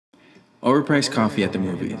Overpriced Coffee at the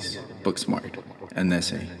Movies, Booksmart, an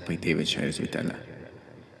essay by dcvitela.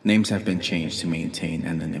 Names have been changed to maintain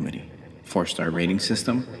anonymity. 4-star rating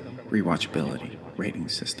system, rewatchability rating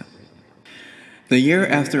system. The year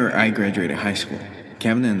after I graduated high school,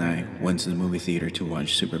 Kevin and I went to the movie theater to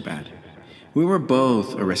watch Superbad. We were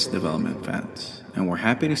both Arrested Development fans, and were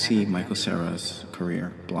happy to see Michael Cera's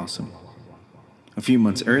career blossom. A few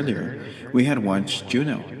months earlier, we had watched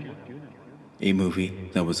Juno, a movie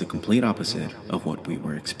that was the complete opposite of what we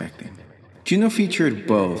were expecting. Juno featured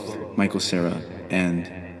both Michael Cera and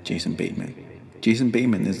Jason Bateman. Jason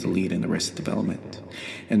Bateman is the lead in Arrested Development,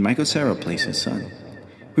 and Michael Cera plays his son.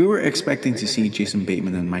 We were expecting to see Jason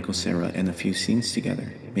Bateman and Michael Cera in a few scenes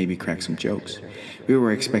together, maybe crack some jokes. We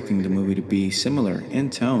were expecting the movie to be similar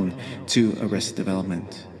in tone to Arrested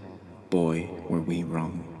Development. Boy, were we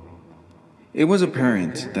wrong. It was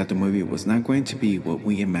apparent that the movie was not going to be what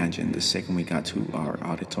we imagined the second we got to our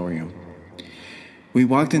auditorium. We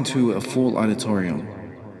walked into a full auditorium.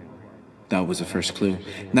 That was the first clue.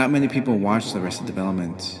 Not many people watched Arrested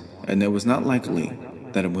Development, and it was not likely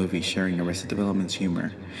that a movie sharing Arrested Development's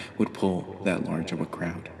humor would pull that large of a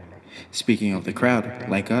crowd. Speaking of the crowd,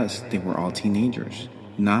 like us, they were all teenagers,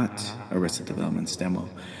 not Arrested Development's demo,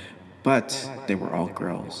 but they were all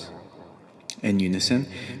girls. In unison,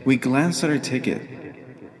 we glanced at our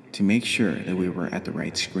ticket to make sure that we were at the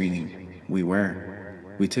right screening. We were.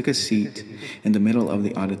 We took a seat in the middle of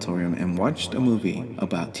the auditorium and watched a movie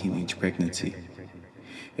about teenage pregnancy.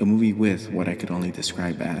 A movie with what I could only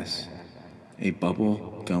describe as a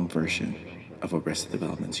bubble gum version of Arrested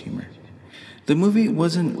Development's humor. The movie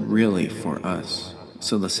wasn't really for us,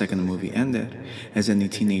 so the second the movie ended, as any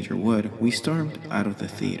teenager would, we stormed out of the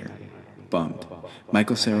theater, bummed.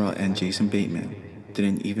 Michael Cera and Jason Bateman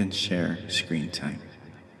didn't even share screen time.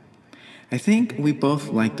 I think we both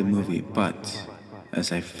liked the movie, but,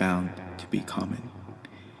 as I found to be common,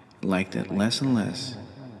 liked it less and less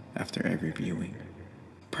after every viewing.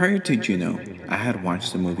 Prior to Juno, I had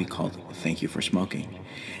watched a movie called Thank You for Smoking,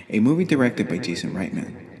 a movie directed by Jason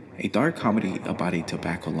Reitman, a dark comedy about a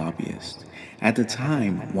tobacco lobbyist. At the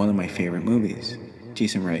time, one of my favorite movies.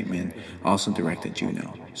 Jason Reitman also directed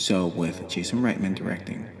Juno, so with Jason Reitman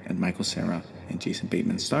directing and Michael Cera and Jason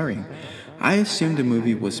Bateman starring, I assumed the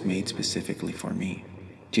movie was made specifically for me.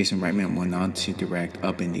 Jason Reitman went on to direct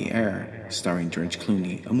Up in the Air, starring George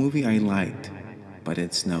Clooney, a movie I liked, but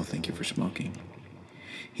it's no Thank You for Smoking.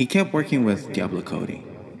 He kept working with Diablo Cody,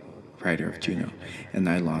 writer of Juno, and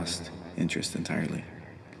I lost interest entirely.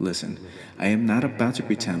 Listen, I am not about to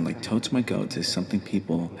pretend like Totes My Goats is something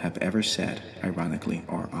people have ever said, ironically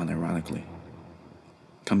or unironically.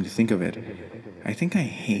 Come to think of it, I think I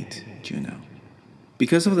hate Juno.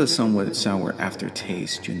 Because of the somewhat sour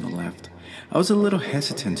aftertaste Juno left, I was a little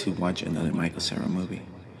hesitant to watch another Michael Cera movie.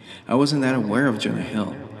 I wasn't that aware of Jonah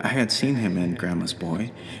Hill. I had seen him in Grandma's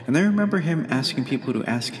Boy, and I remember him asking people to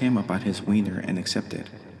ask him about his wiener and accepted.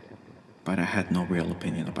 But I had no real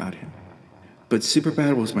opinion about him. But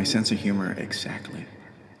Superbad was my sense of humor exactly.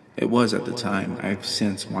 It was at the time. I've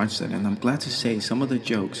since watched it, and I'm glad to say some of the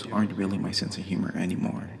jokes aren't really my sense of humor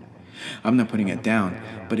anymore. I'm not putting it down,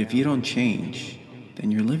 but if you don't change,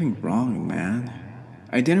 then you're living wrong, man.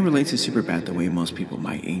 I didn't relate to Superbad the way most people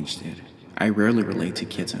my age did. I rarely relate to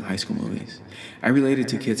kids in high school movies. I related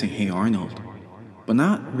to kids in Hey Arnold, but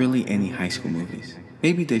not really any high school movies.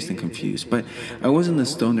 Maybe Dazed and Confused, but I wasn't a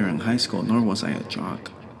stoner in high school, nor was I a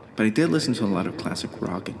jock. But I did listen to a lot of classic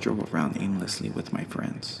rock and drove around aimlessly with my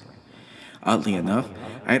friends. Oddly enough,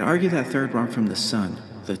 I'd argue that Third Rock from the Sun,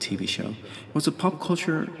 the TV show, was the pop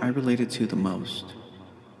culture I related to the most.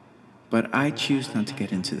 But I choose not to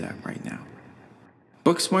get into that right now.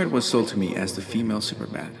 Booksmart was sold to me as the female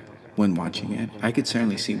Superbad. When watching it, I could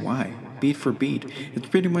certainly see why. Beat for beat, it's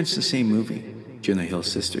pretty much the same movie. Jonah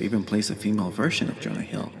Hill's sister even plays a female version of Jonah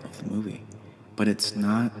Hill of the movie. But it's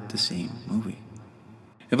not the same movie.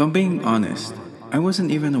 If I'm being honest, I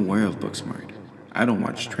wasn't even aware of Booksmart. I don't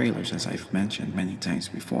watch trailers, as I've mentioned many times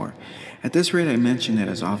before. At this rate, I mention it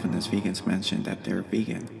as often as vegans mention that they're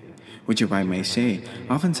vegan. Which, if I may say,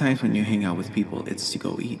 oftentimes when you hang out with people, it's to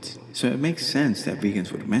go eat. So it makes sense that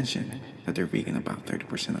vegans would mention that they're vegan about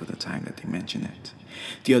 30% of the time that they mention it.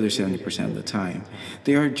 The other 70% of the time,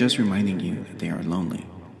 they are just reminding you that they are lonely.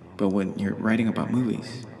 But when you're writing about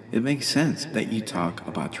movies, it makes sense that you talk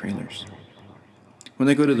about trailers. When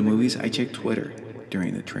I go to the movies, I check Twitter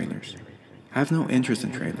during the trailers. I have no interest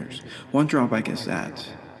in trailers. One drawback is that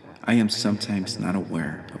I am sometimes not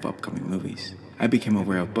aware of upcoming movies. I became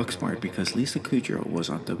aware of Booksmart because Lisa Kudrow was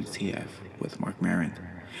on WTF with Mark Maron.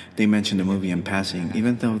 They mentioned the movie in passing,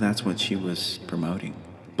 even though that's what she was promoting.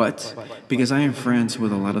 But because I am friends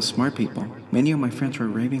with a lot of smart people, many of my friends were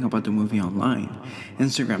raving about the movie online,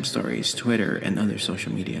 Instagram stories, Twitter, and other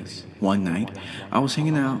social medias. One night, I was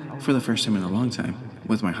hanging out for the first time in a long time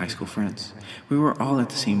with my high school friends. We were all at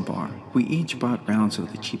the same bar. We each bought rounds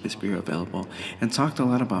of the cheapest beer available and talked a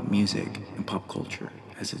lot about music and pop culture,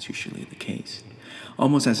 as is usually the case.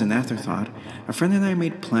 Almost as an afterthought, a friend and I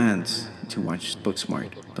made plans to watch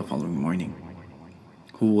Booksmart the following morning.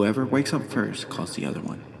 Whoever wakes up first calls the other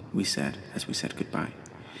one, we said as we said goodbye.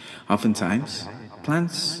 Oftentimes,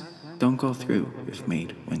 plans don't go through if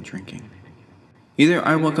made when drinking. Either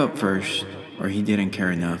I woke up first or he didn't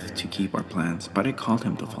care enough to keep our plans, but I called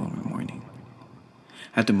him the following morning.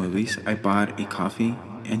 At the movies, I bought a coffee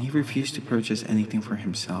and he refused to purchase anything for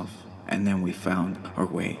himself, and then we found our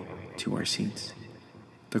way to our seats.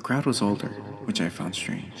 The crowd was older, which I found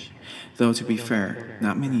strange. Though to be fair,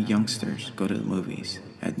 not many youngsters go to the movies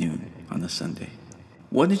at noon on a Sunday.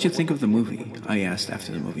 What did you think of the movie? I asked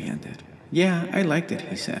after the movie ended. Yeah, I liked it,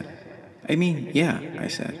 he said. Yeah, I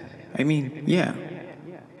said. Yeah.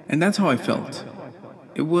 And that's how I felt.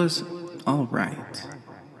 It was all right.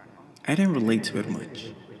 I didn't relate to it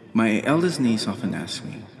much. My eldest niece often asks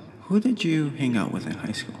me, who did you hang out with in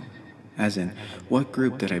high school? As in, what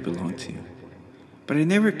group did I belong to? But I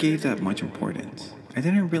never gave that much importance. I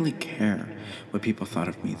didn't really care what people thought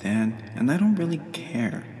of me then, and I don't really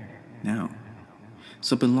care now.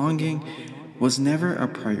 So belonging was never a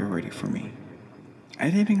priority for me. I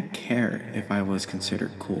didn't care if I was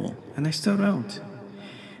considered cool, and I still don't.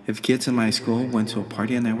 If kids in my school went to a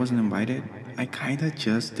party and I wasn't invited, I kinda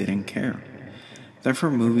just didn't care. Therefore,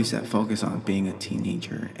 movies that focus on being a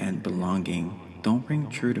teenager and belonging don't ring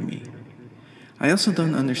true to me. I also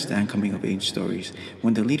don't understand coming-of-age stories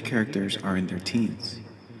when the lead characters are in their teens.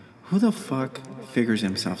 Who the fuck figures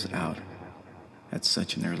themselves out at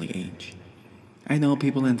such an early age? I know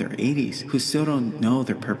people in their 80s who still don't know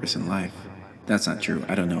their purpose in life. That's not true,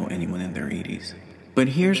 I don't know anyone in their 80s. But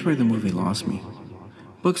here's where the movie lost me.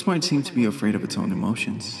 Booksmart seemed to be afraid of its own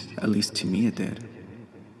emotions, at least to me it did.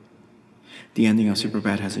 The ending of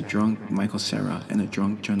Superbad has a drunk Michael Cera and a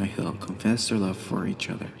drunk Jonah Hill confess their love for each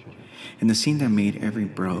other. In a scene that made every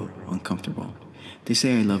bro uncomfortable, they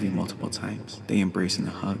say I love you multiple times, they embrace in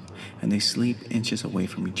a hug, and they sleep inches away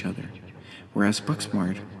from each other. Whereas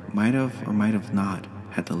Booksmart might have or might have not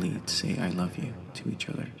had the lead say I love you to each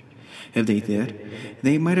other. If they did,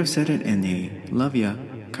 they might have said it in a love ya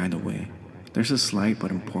kind of way. There's a slight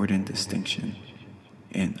but important distinction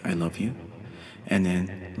in I love you, and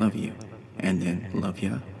then love you, and then love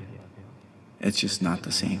ya. It's just not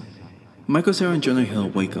the same. Michael Cera and Jonah Hill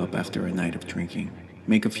wake up after a night of drinking,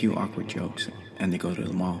 make a few awkward jokes, and they go to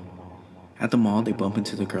the mall. At the mall, they bump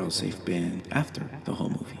into the girls they've been after the whole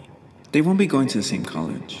movie. They won't be going to the same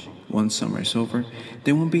college. Once summer is over,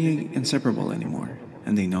 they won't be inseparable anymore,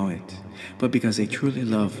 and they know it. But because they truly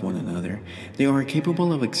love one another, they are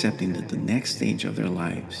capable of accepting that the next stage of their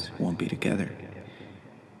lives won't be together.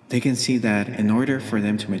 They can see that in order for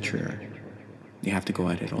them to mature, they have to go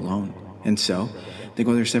at it alone. And so, they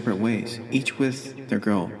go their separate ways, each with their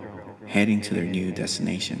girl, heading to their new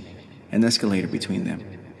destination, an escalator between them.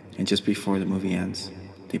 And just before the movie ends,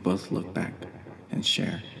 they both look back and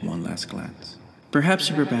share one last glance. Perhaps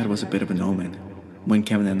Superbad was a bit of an omen. When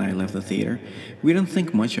Kevin and I left the theater, we didn't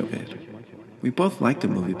think much of it. We both liked the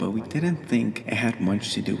movie, but we didn't think it had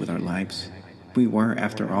much to do with our lives. We were,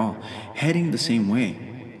 after all, heading the same way.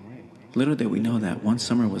 Little did we know that once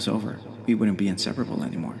summer was over, we wouldn't be inseparable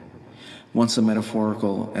anymore. Once the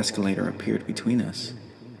metaphorical escalator appeared between us,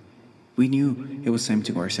 we knew it was time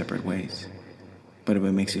to go our separate ways. But if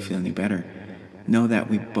it makes you feel any better, know that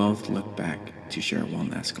we both looked back to share one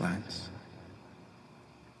last glance.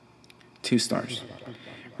 2 stars.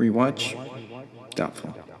 Rewatch,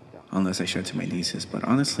 doubtful. Unless I show it to my nieces, but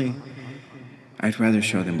honestly, I'd rather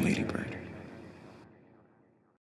show them Lady Bird.